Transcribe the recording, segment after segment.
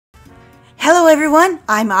Hello everyone,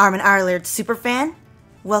 I'm Armin Arlaird Superfan,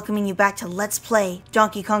 welcoming you back to Let's Play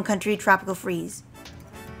Donkey Kong Country Tropical Freeze.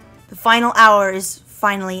 The final hour is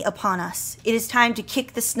finally upon us. It is time to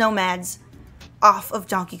kick the Snowmads off of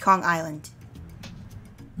Donkey Kong Island.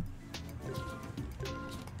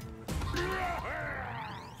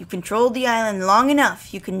 You controlled the island long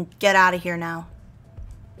enough, you can get out of here now.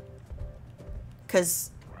 Because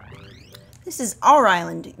this is our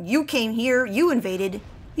island. You came here, you invaded.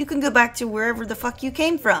 You can go back to wherever the fuck you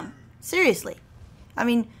came from. Seriously. I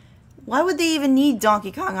mean, why would they even need Donkey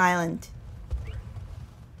Kong Island?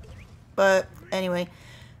 But anyway,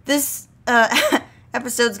 this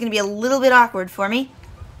episode's gonna be a little bit awkward for me.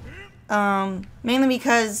 Mainly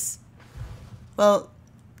because, well,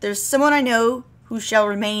 there's someone I know who shall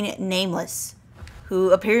remain nameless,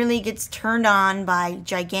 who apparently gets turned on by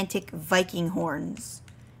gigantic Viking horns.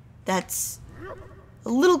 That's a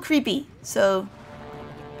little creepy, so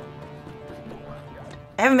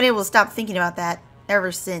I haven't been able to stop thinking about that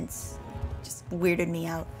ever since. Just weirded me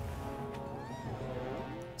out.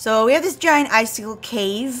 So we have this giant icicle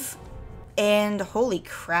cave, and holy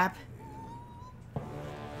crap,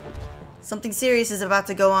 something serious is about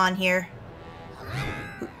to go on here.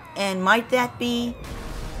 And might that be?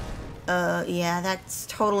 Yeah, that's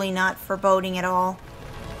totally not foreboding at all.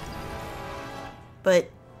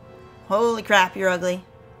 But holy crap, you're ugly.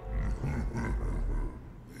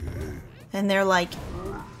 And they're like,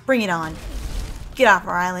 bring it on. Get off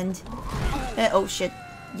our island. Oh shit.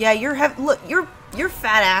 Yeah, look, your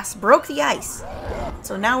fat ass broke the ice.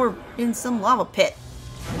 So now we're in some lava pit.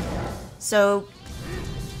 So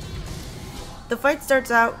the fight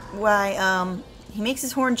starts out by he makes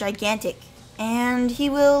his horn gigantic, and he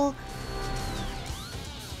will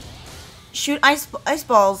shoot ice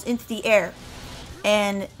balls into the air,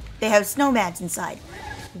 and they have Snowmads inside.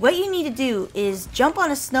 What you need to do is jump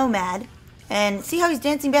on a Snowmad, and see how he's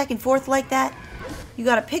dancing back and forth like that? You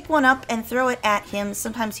gotta pick one up and throw it at him.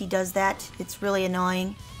 Sometimes he does that. It's really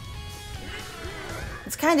annoying.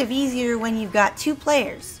 It's kind of easier when you've got two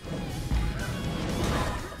players.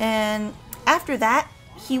 And after that,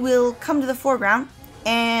 he will come to the foreground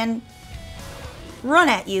and run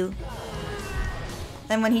at you.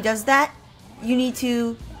 And when he does that, you need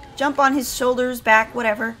to jump on his shoulders, back,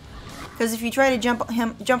 whatever. Because if you try to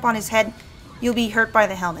jump on his head, you'll be hurt by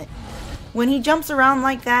the helmet. When he jumps around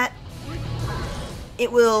like that,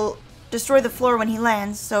 it will destroy the floor when he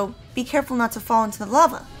lands, so be careful not to fall into the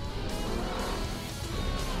lava.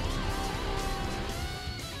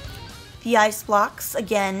 The ice blocks,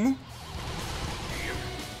 again.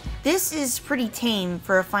 This is pretty tame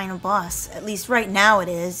for a final boss, at least right now it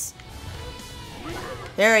is.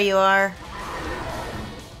 There you are.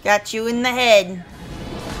 Got you in the head.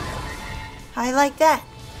 I like that.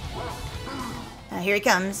 Now here he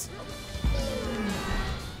comes.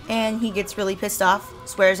 And he gets really pissed off,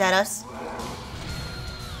 swears at us.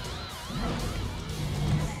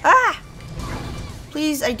 Ah!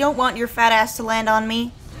 Please, I don't want your fat ass to land on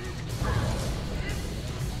me.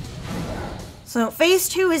 So phase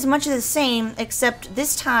 2 is much of the same, except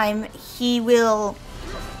this time he will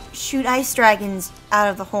shoot ice dragons out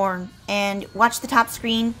of the horn. And watch the top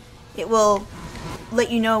screen. It will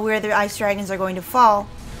let you know where the ice dragons are going to fall.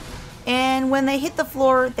 And when they hit the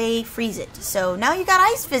floor, they freeze it. So now you got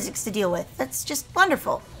ice physics to deal with. That's just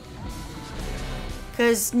wonderful.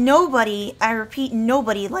 Because nobody, I repeat,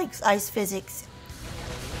 nobody likes ice physics.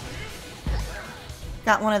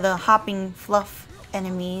 Got one of the hopping fluff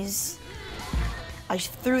enemies. I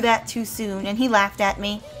threw that too soon, and he laughed at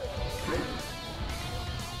me.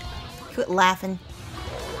 Quit laughing.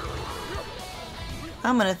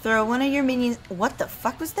 I'm gonna throw one of your minions. What the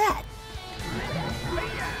fuck was that?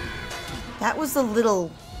 That was a little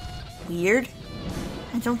weird.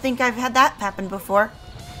 I don't think I've had that happen before.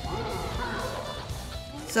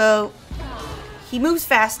 So, he moves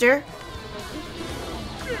faster.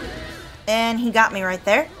 And he got me right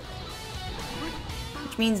there.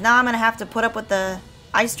 Which means now I'm gonna have to put up with the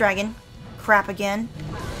ice dragon crap again.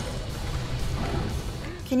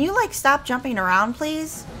 Can you, like, stop jumping around,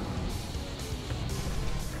 please?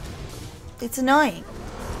 It's annoying.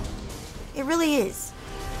 It really is.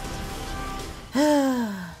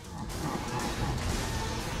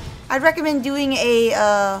 I'd recommend doing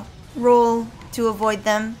a roll to avoid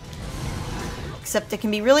them. Except it can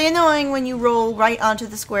be really annoying when you roll right onto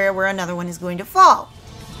the square where another one is going to fall.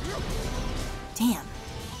 Damn.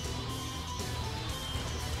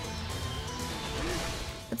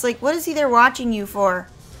 It's like, what is he there watching you for?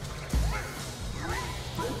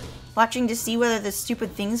 Watching to see whether the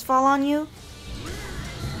stupid things fall on you?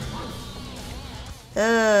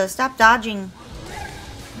 Stop dodging.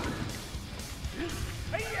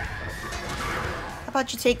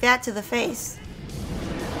 about you take that to the face?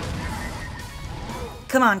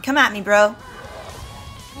 Come on, come at me, bro.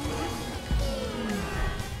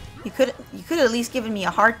 You could at least given me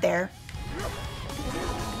a heart there.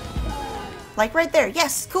 Like right there.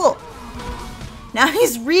 Yes, cool. Now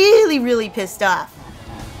he's really, really pissed off.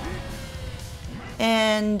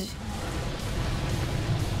 And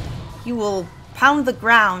you will pound the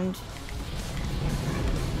ground.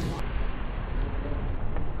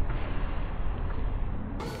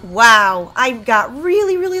 Wow, I got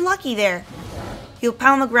really, really lucky there. He'll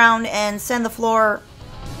pound the ground and send the floor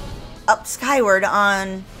up skyward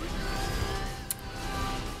on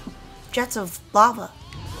jets of lava.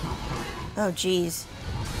 Oh, jeez.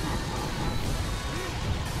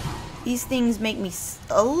 These things make me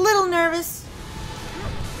a little nervous.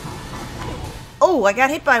 Oh, I got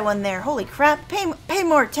hit by one there. Holy crap. Pay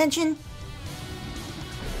more attention.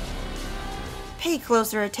 Pay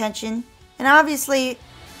closer attention. And obviously,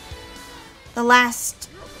 the last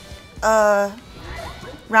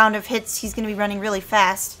round of hits, he's going to be running really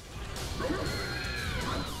fast.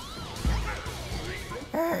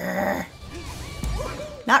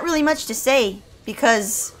 Not really much to say,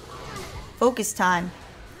 because focus time.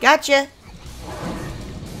 Gotcha.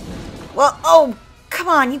 Well, oh, come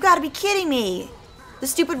on, you gotta be kidding me. The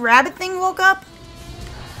stupid rabbit thing woke up?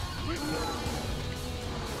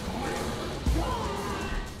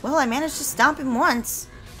 Well, I managed to stomp him once.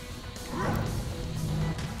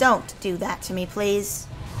 Don't do that to me, please.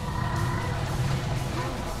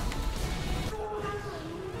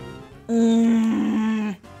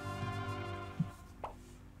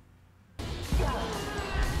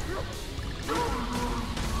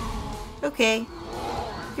 Okay.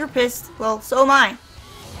 You're pissed. Well, so am I.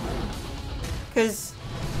 Because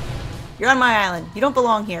you're on my island. You don't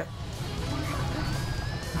belong here.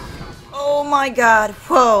 Oh my god.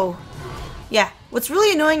 Whoa. Yeah. What's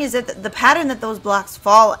really annoying is that the pattern that those blocks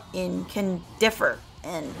fall in can differ.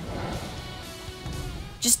 And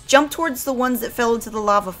just jump towards the ones that fell into the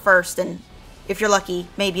lava first. And if you're lucky,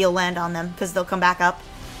 maybe you'll land on them because they'll come back up.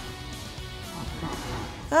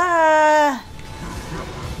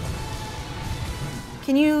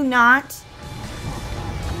 Can you not?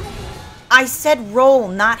 I said roll,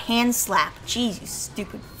 not hand slap. Jeez, you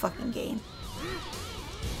stupid fucking game.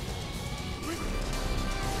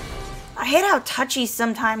 I hate how touchy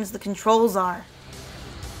sometimes the controls are.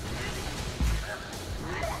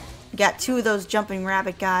 Got two of those jumping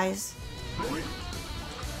rabbit guys.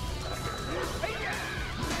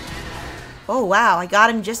 Oh wow, I got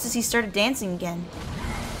him just as he started dancing again.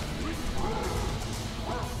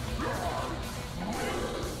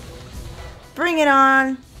 Bring it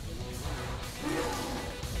on.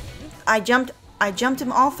 I jumped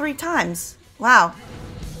him all 3 times. Wow.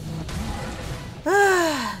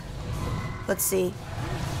 Let's see.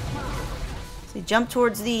 So he jumped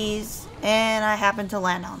towards these, and I happened to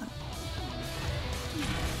land on them.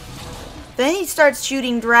 Then he starts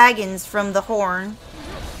shooting dragons from the horn.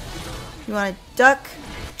 You want to duck,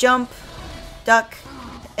 jump, duck,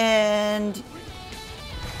 and...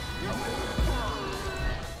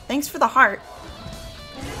 Thanks for the heart.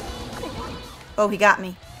 Oh, he got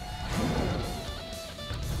me.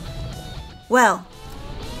 Well,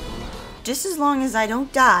 just as long as I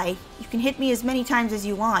don't die, you can hit me as many times as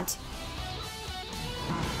you want.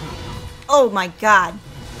 Oh my god.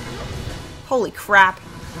 Holy crap.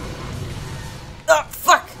 Oh,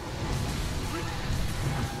 fuck!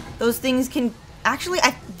 Those things can... Actually,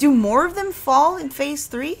 do more of them fall in Phase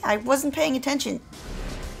 3? I wasn't paying attention.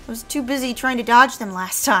 I was too busy trying to dodge them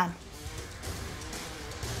last time.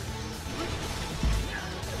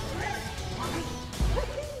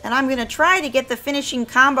 And I'm gonna try to get the finishing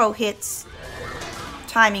combo hits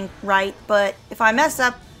timing right, but if I mess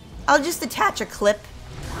up, I'll just attach a clip.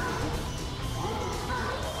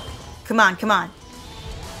 Come on, come on.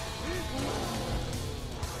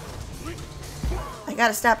 I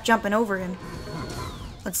gotta stop jumping over him.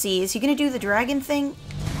 Let's see, is he gonna do the dragon thing?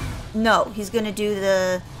 No, he's gonna do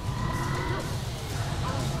the...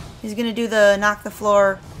 He's gonna do the knock the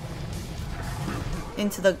floor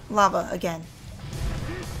into the lava again.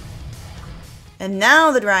 And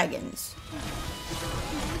now the dragons.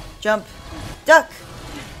 Jump, duck,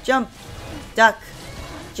 jump, duck,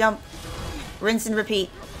 jump, rinse and repeat.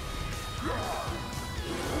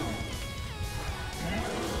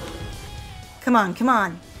 Come on, come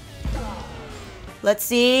on. Let's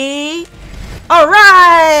see. All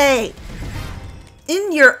right!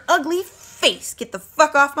 In your ugly face. Get the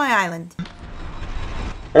fuck off my island.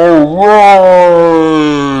 All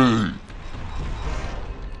right!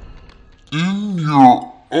 In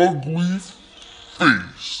your ugly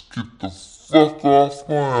face! Get the fuck off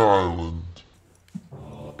my island!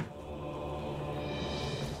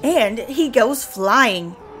 And he goes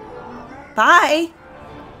flying. Bye!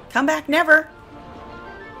 Come back never!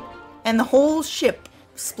 And the whole ship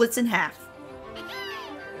splits in half.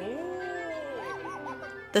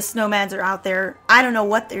 The Snowmads are out there. I don't know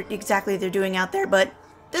what exactly they're doing out there, but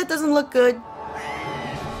that doesn't look good.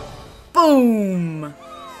 Boom!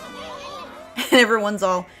 And everyone's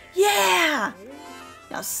all, yeah!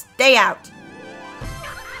 Now stay out.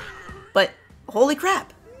 But holy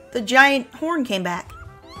crap, the giant horn came back.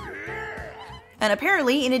 And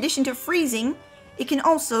apparently, in addition to freezing, it can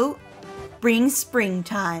also bring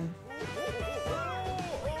springtime.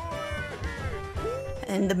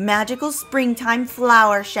 And the magical springtime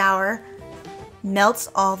flower shower melts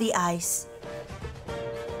all the ice.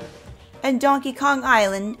 And Donkey Kong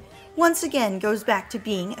Island once again goes back to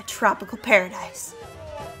being a tropical paradise.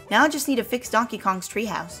 Now I just need to fix Donkey Kong's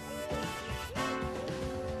treehouse.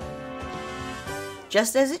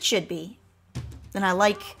 Just as it should be. And I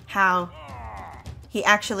like how he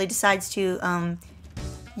actually decides to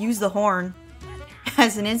use the horn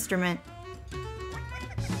as an instrument.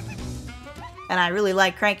 And I really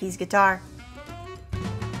like Cranky's guitar.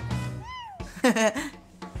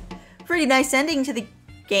 Pretty nice ending to the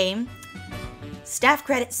game. Staff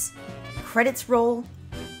credits. Credits roll.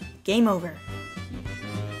 Game over.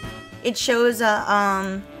 It shows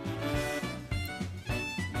a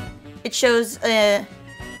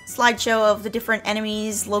slideshow of the different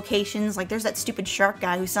enemies, locations. Like there's that stupid shark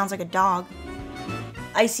guy who sounds like a dog.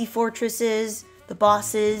 Icy fortresses, the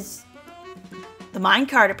bosses, the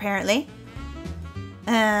minecart apparently.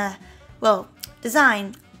 Well,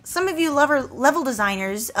 design. Some of you level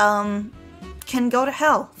designers, can go to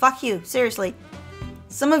hell. Fuck you, seriously.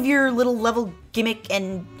 Some of your little level gimmick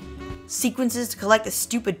and sequences to collect the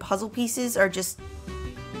stupid puzzle pieces are just...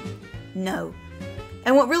 no.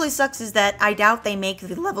 And what really sucks is that I doubt they make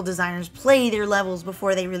the level designers play their levels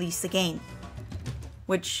before they release the game.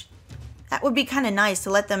 Which, that would be kind of nice to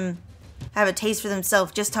let them have a taste for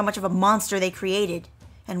themselves just how much of a monster they created.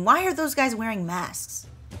 And why are those guys wearing masks?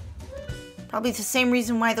 Probably the same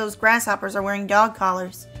reason why those grasshoppers are wearing dog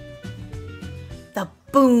collars. The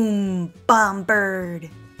boom bomb bird.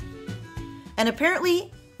 And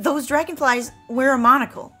apparently, those dragonflies wear a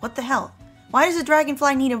monocle. What the hell? Why does a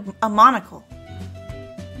dragonfly need a monocle?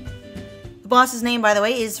 The boss's name, by the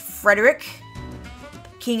way, is Frederik,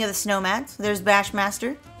 king of the Snowmads. There's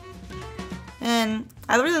Bashmaster. And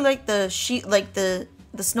I really like the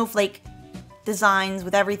snowflake designs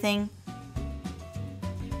with everything.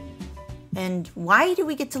 And why do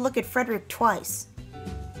we get to look at Frederik twice?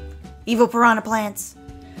 Evil piranha plants.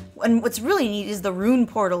 And what's really neat is the rune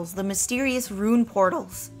portals, the mysterious rune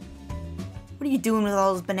portals. What are you doing with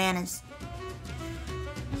all those bananas?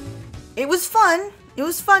 It was fun. It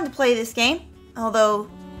was fun to play this game, although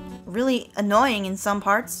really annoying in some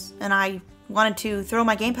parts, and I wanted to throw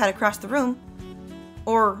my gamepad across the room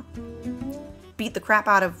or beat the crap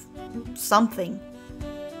out of something.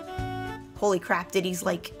 Holy crap, Diddy's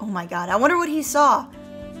like, oh my god, I wonder what he saw.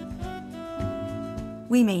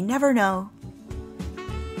 We may never know.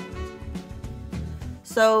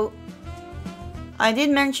 So, I did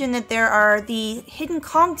mention that there are the Hidden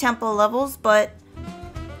Kong Temple levels, but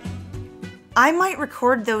I might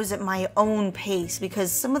record those at my own pace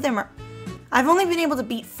because some of them are... I've only been able to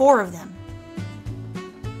beat 4 of them.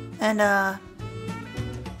 And,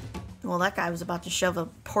 well, that guy was about to shove a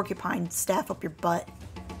porcupine staff up your butt.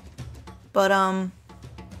 But,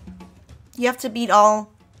 you have to beat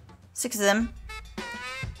all 6 of them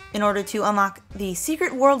in order to unlock the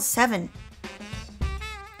Secret World 7.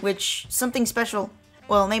 Which, something special,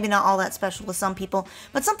 well, maybe not all that special to some people,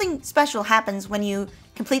 but something special happens when you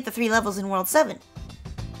complete the 3 levels in World 7.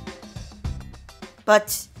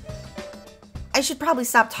 But, I should probably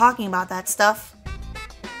stop talking about that stuff.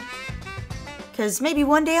 Because maybe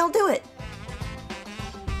one day I'll do it.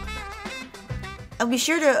 I'll be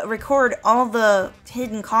sure to record all the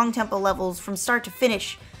Hidden Kong Temple levels from start to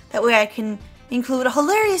finish. That way I can include a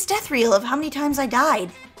hilarious death reel of how many times I died.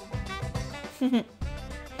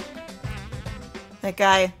 That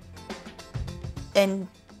guy and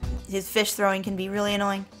his fish throwing can be really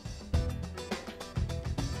annoying.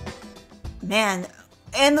 Man,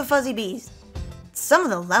 and the fuzzy bees. Some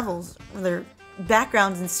of the levels, their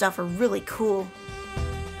backgrounds and stuff are really cool.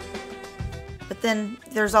 But then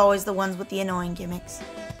there's always the ones with the annoying gimmicks.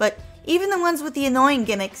 But even the ones with the annoying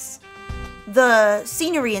gimmicks, the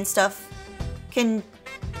scenery and stuff can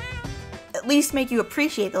at least make you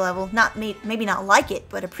appreciate the level. Maybe not like it,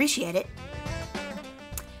 but appreciate it.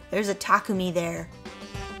 There's a Takumi there.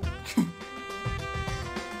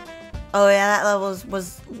 Oh yeah, that level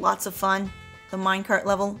was lots of fun. The minecart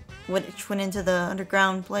level, which went into the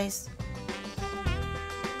underground place.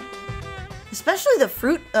 Especially the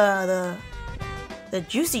fruit, the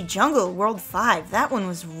Juicy Jungle World 5. That one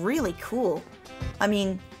was really cool. I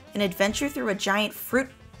mean, an adventure through a giant fruit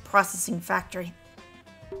processing factory.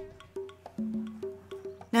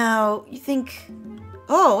 Now, you think,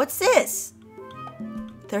 oh, what's this?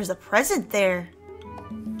 There's a present there.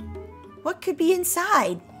 What could be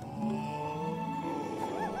inside?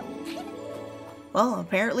 Well,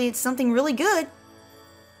 apparently it's something really good.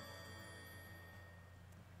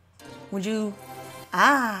 Would you...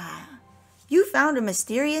 Ah, you found a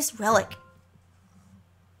mysterious relic.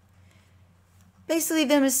 Basically,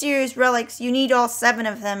 the mysterious relics, you need all 7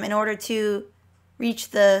 of them in order to reach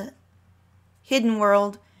the hidden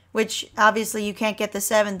world, which obviously you can't get the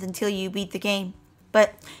 7th until you beat the game.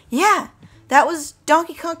 But yeah, that was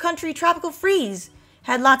Donkey Kong Country Tropical Freeze.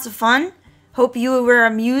 Had lots of fun. Hope you were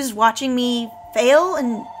amused watching me fail.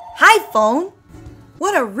 And hi, phone!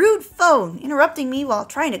 What a rude phone, interrupting me while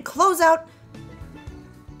trying to close out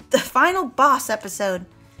the final boss episode.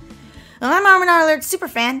 Well, I'm Armin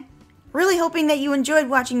Superfan. Really hoping that you enjoyed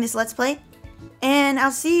watching this Let's Play. And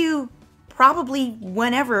I'll see you probably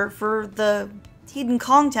whenever for the Hidden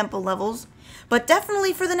Kong Temple levels. But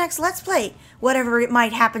definitely for the next Let's Play, whatever it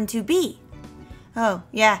might happen to be. Oh,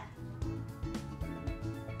 yeah.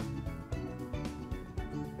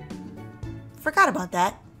 Forgot about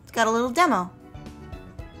that. It's got a little demo.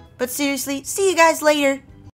 But seriously, see you guys later.